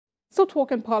So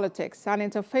talking politics, an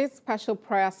interfaith special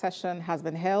prayer session has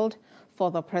been held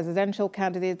for the presidential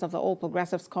candidate of the All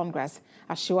Progressives Congress,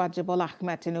 Asiwaju Bola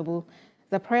Ahmed Tinubu.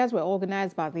 The prayers were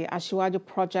organized by the Asiwaju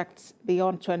Project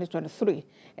Beyond 2023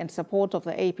 in support of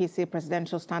the APC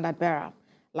presidential standard bearer.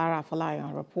 Lara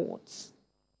Folayan reports.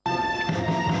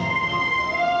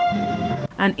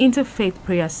 An interfaith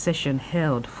prayer session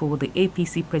held for the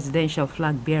APC presidential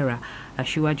flag bearer,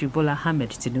 Asiwaju Bola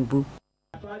Ahmed Tinubu.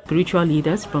 Spiritual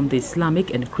leaders from the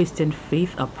Islamic and Christian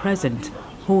faith are present,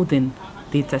 holding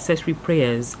the intercessory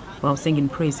prayers while singing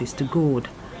praises to God.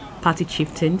 Party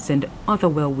chieftains and other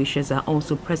well-wishers are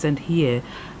also present here,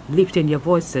 lifting their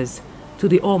voices to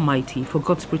the Almighty for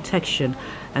God's protection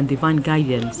and divine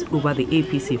guidance over the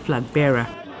APC flag bearer.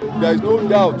 There is no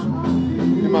doubt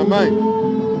in my mind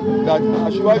that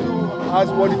Asiwaju has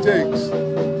what it takes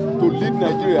to lead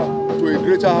Nigeria to a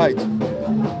greater height,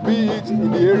 be it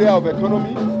in the area of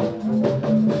economy,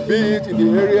 be it in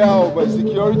the area of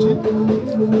security,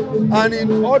 and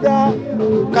in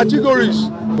other categories.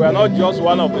 We are not just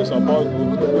one of the support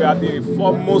groups, we are the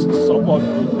foremost support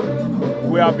group.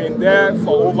 We have been there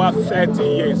for over 30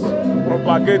 years,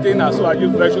 propagating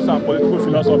Asiwaju's virtues and political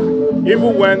philosophy,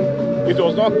 even when it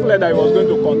was not clear that he was going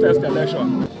to contest the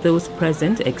election. Those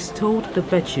present extolled the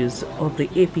virtues of the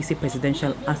APC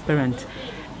presidential aspirant,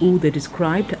 who they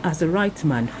described as the right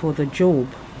man for the job.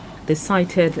 They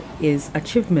cited his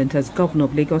achievement as governor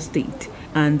of Lagos State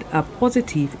and are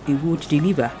positive he would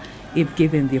deliver if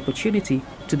given the opportunity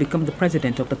to become the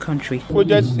president of the country.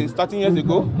 Project since 13 years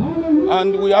ago,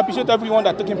 and we appreciate everyone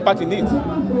that taking part in it.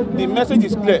 The message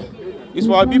is clear. It's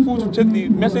for our people to take the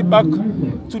message back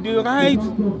to the right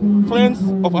friends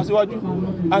of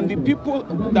Asiwaju and the people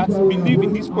that believe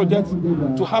in this project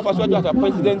to have Asiwaju as a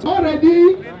president.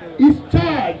 Already is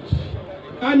charged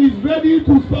and is ready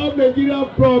to solve Nigerian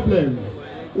problems.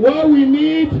 What we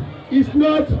need is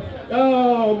not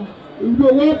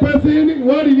one person,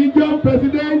 one religion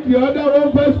president, the other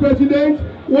one vice president.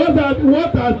 What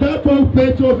has that one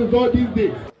played to us all these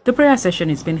days? The prayer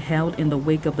session is being held in the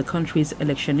wake of the country's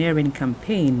electioneering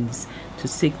campaigns to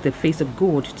seek the face of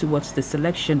God towards the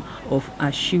selection of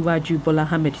Asiwaju Bola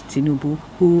Ahmed Tinubu,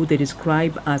 who they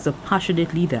describe as a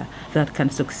passionate leader that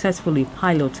can successfully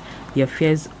pilot the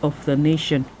affairs of the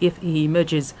nation if he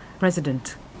emerges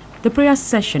president. The prayer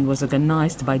session was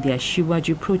organized by the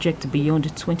Asiwaju Project Beyond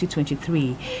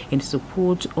 2023 in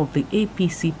support of the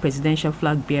APC presidential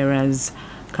flag bearers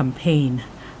campaign.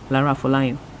 Lara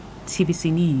Folayan,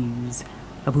 TVC News,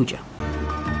 Abuja.